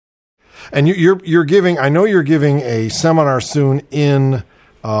And you're giving. I know you're giving a seminar soon in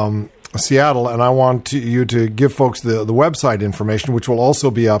Seattle, and I want you to give folks the website information, which will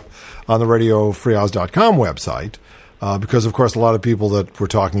also be up on the RadioFreeOz.com website. Because, of course, a lot of people that we're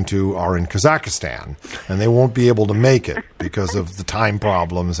talking to are in Kazakhstan, and they won't be able to make it because of the time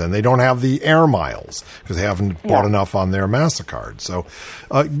problems, and they don't have the air miles because they haven't bought enough on their MasterCard. So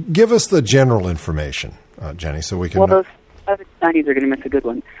give us the general information, Jenny, so we can... Well, those other Chinese are going to miss a good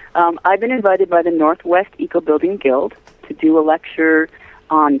one. I've been invited by the Northwest Eco Building Guild to do a lecture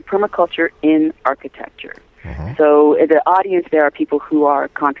on permaculture in architecture. So the audience there are people who are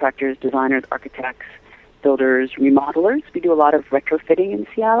contractors, designers, architects, builders, remodelers. We do a lot of retrofitting in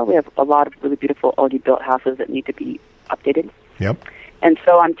Seattle. We have a lot of really beautiful already built houses that need to be updated. Yep. And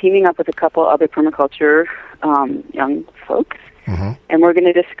so I'm teaming up with a couple other permaculture young folks, and we're going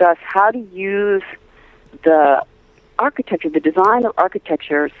to discuss how to use the architecture, the design of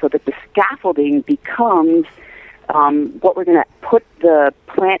architecture, so that the scaffolding becomes what we're going to put the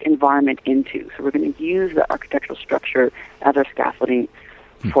plant environment into. So we're going to use the architectural structure as our scaffolding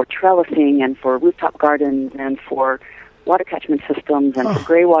for trellising and for rooftop gardens and for water catchment systems and for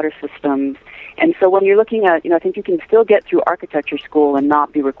gray water systems. And so when you're looking at, I think you can still get through architecture school and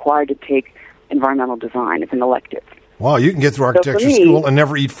not be required to take environmental design as an elective. Wow, you can get through architecture school and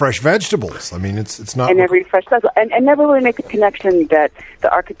never eat fresh vegetables. I mean, it's not... And never eat fresh vegetables. And never really make the connection that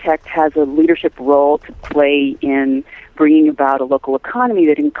the architect has a leadership role to play in bringing about a local economy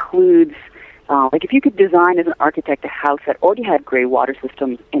that includes... like if you could design as an architect a house that already had gray water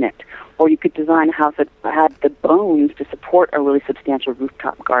systems in it, or you could design a house that had the bones to support a really substantial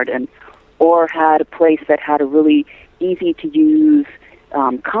rooftop garden, or had a place that had a really easy-to-use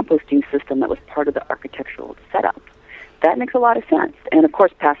composting system that was part of the architectural setup. That makes a lot of sense. And, of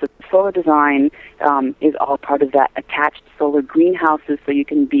course, passive solar design is all part of that. Attached solar greenhouses, so you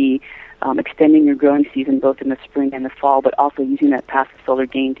can be extending your growing season both in the spring and the fall, but also using that passive solar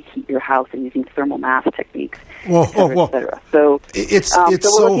gain to heat your house and using thermal mass techniques, et cetera. So it's so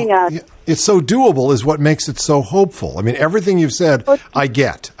we're looking at... It's so doable is what makes it so hopeful. I mean, everything you've said, I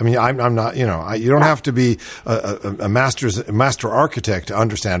get. I mean, I'm not, you don't have to be a master architect to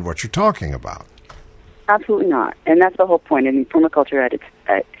understand what you're talking about. Absolutely not. And that's the whole point. I mean, permaculture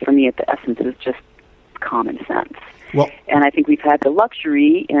for me, at the essence, is just common sense. Well, and I think we've had the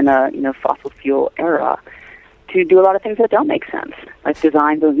luxury in a fossil fuel era to do a lot of things that don't make sense. Like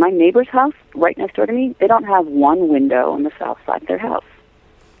design my neighbor's house right next door to me, they don't have one window on the south side of their house.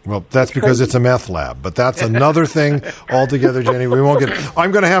 Well, that's because it's a meth lab, but that's another thing altogether, Jenny. We won't get.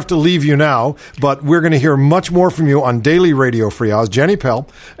 I'm going to have to leave you now, but we're going to hear much more from you on Daily Radio Free Oz, Jenny Pell,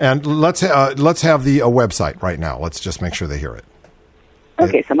 and let's have the website right now. Let's just make sure they hear it.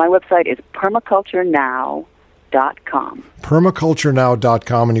 Okay, so my website is permaculturenow.com.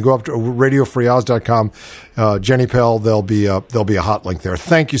 Permaculturenow.com, and you go up to radiofreeoz.com. Jenny Pell, there'll be a hot link there.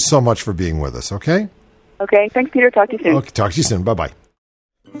 Thank you so much for being with us. Okay. Okay. Thanks, Peter. Talk to you soon. Okay. Talk to you soon. Bye bye.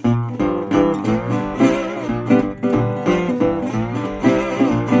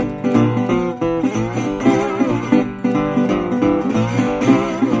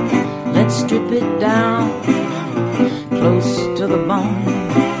 Let's strip it down close to the bone.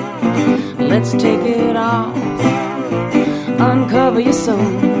 Let's take it off, uncover your soul.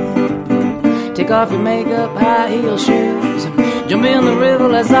 Take off your makeup, high heel shoes, jump in the river,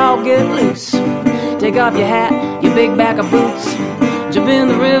 let's all get loose. Take off your hat, your big bag of boots, jump in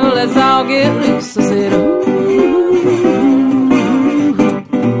the river, let's all get loose. I said, ooh.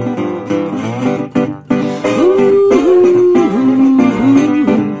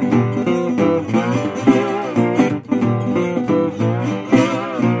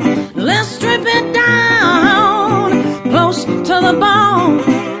 Let's strip it down close to the bone.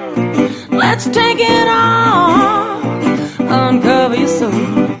 Let's take it off, uncover your soul.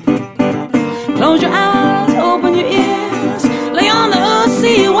 Close your eyes, open your ears, lay on the earth,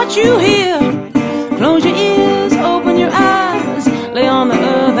 see what you hear. Close your ears, open your eyes, lay on the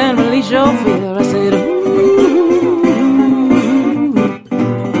earth and release your fear. I said, ooh.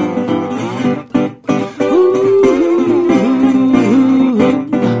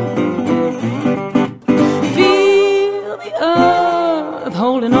 Feel the earth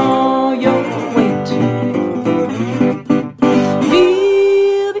holding all your weight.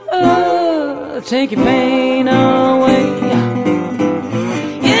 Feel the earth take your pain away.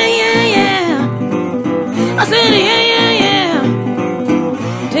 Yeah, yeah, yeah. I said, yeah, yeah, yeah.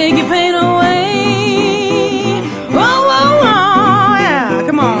 Take your pain away. Whoa, whoa, whoa, yeah.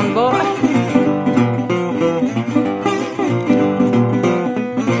 Come on, boy.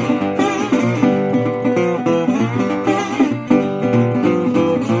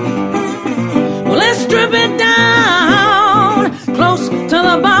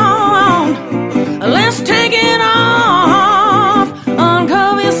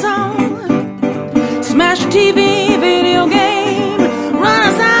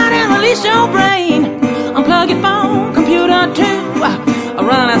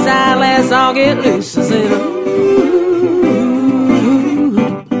 all get loose. I said, ooh.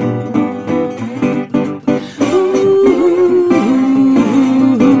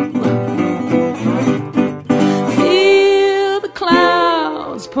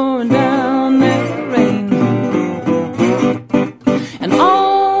 Pouring down that rain, and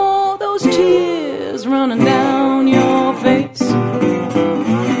all those tears running down your face.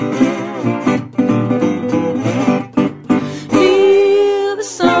 Feel the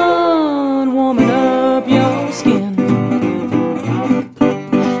sun warming up your skin,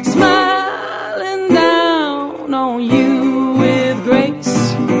 smiling down on you with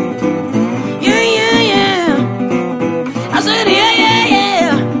grace. Yeah, yeah, yeah. I said, yeah, yeah,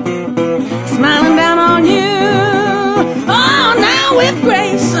 yeah. Smiling down on you, oh, now with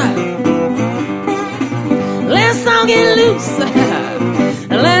grace. Let's all get loose.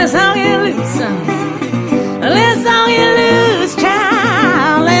 Let's all get loose. Let's all get loose,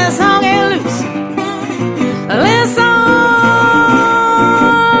 child. Let's all get loose. Let's all.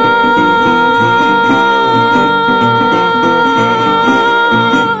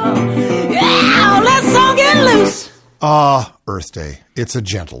 Yeah, let's all get loose. Earth Day. It's a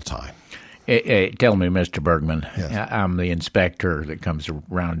gentle time. Tell me, Mr. Bergman, Yes. I'm the inspector that comes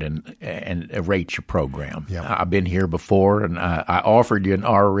around and rates your program. Yeah. I've been here before, and I offered you an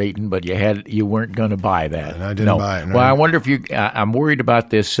R rating, but you weren't going to buy that. And I didn't buy it. No. Well, I wonder if you. I'm worried about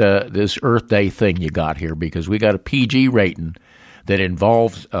this Earth Day thing you got here, because we got a PG rating that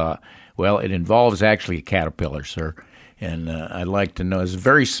involves. It involves actually a caterpillar, sir. And I'd like to know. It's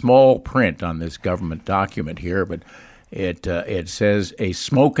very small print on this government document here, but. It says a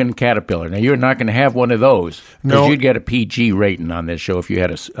smoking caterpillar. Now, you're not going to have one of those. No. You'd get a PG rating on this show if you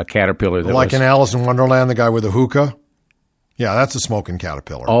had a caterpillar that Like was... in Alice in Wonderland, the guy with the hookah? Yeah, that's a smoking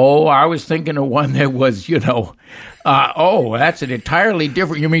caterpillar. Oh, I was thinking of one that was, that's an entirely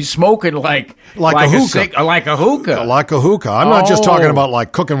different... You mean smoking like a hookah. like a hookah. Like a hookah. I'm not just talking about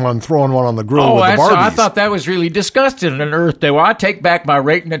like cooking one, throwing one on the grill with the Barbies. I thought that was really disgusting on Earth Day. Well, I take back my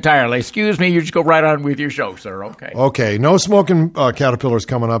rating entirely. Excuse me, you just go right on with your show, sir. Okay. Okay, no smoking caterpillars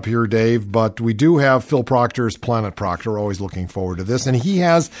coming up here, Dave, but we do have Phil Proctor's Planet Proctor. Always looking forward to this. And he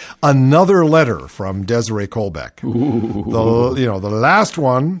has another letter from Desiree Colbeck. The last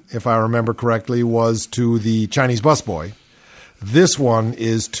one, if I remember correctly, was to the Chinese busboy. This one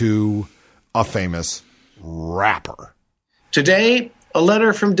is to a famous rapper. Today, a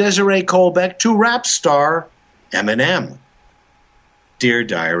letter from Desiree Colbeck to rap star Eminem. Dear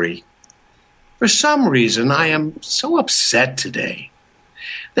Diary, for some reason I am so upset today.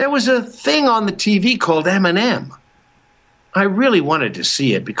 There was a thing on the TV called Eminem. I really wanted to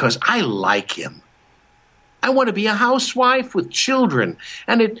see it because I like him. I want to be a housewife with children,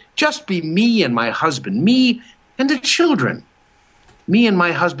 and it just be me and my husband, me and the children. Me and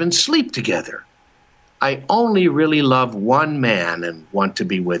my husband sleep together. I only really love one man and want to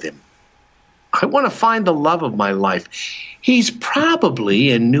be with him. I want to find the love of my life. He's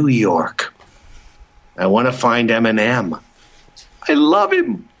probably in New York. I want to find Eminem. I love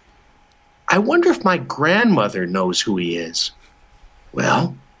him. I wonder if my grandmother knows who he is.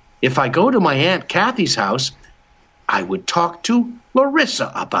 Well, if I go to my Aunt Kathy's house, I would talk to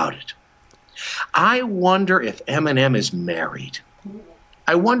Larissa about it. I wonder if Eminem is married.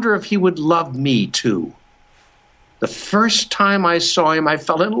 I wonder if he would love me, too. The first time I saw him, I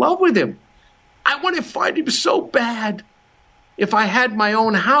fell in love with him. I want to find him so bad. If I had my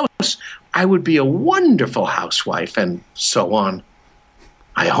own house, I would be a wonderful housewife, and so on.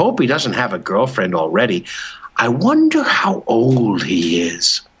 I hope he doesn't have a girlfriend already. I wonder how old he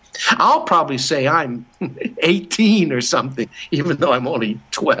is. I'll probably say I'm 18 or something, even though I'm only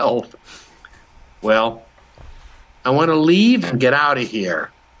 12. Well, I want to leave and get out of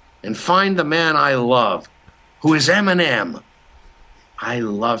here and find the man I love, who is Eminem. I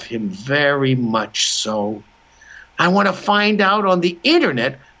love him very much so. I want to find out on the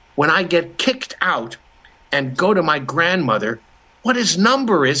internet when I get kicked out and go to my grandmother what his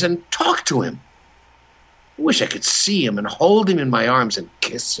number is and talk to him. I wish I could see him and hold him in my arms and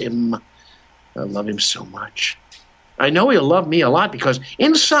kiss him. I love him so much. I know he'll love me a lot because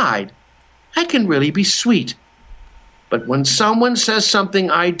inside I can really be sweet. But when someone says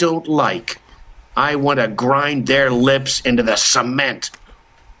something I don't like, I want to grind their lips into the cement.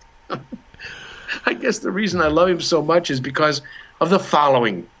 I guess the reason I love him so much is because of the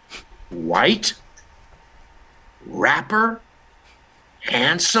following. White, rapper,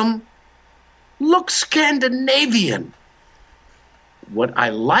 handsome, looks Scandinavian. What I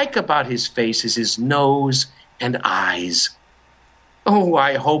like about his face is his nose and eyes. Oh,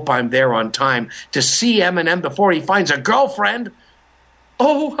 I hope I'm there on time to see Eminem before he finds a girlfriend.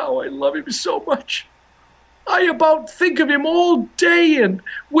 Oh, how I love him so much. I about think of him all day and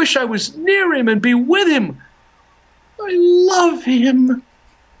wish I was near him and be with him. I love him.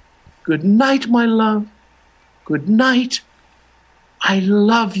 Good night, my love. Good night. I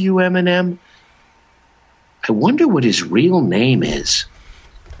love you, Eminem. I wonder what his real name is.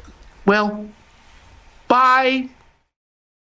 Well, bye.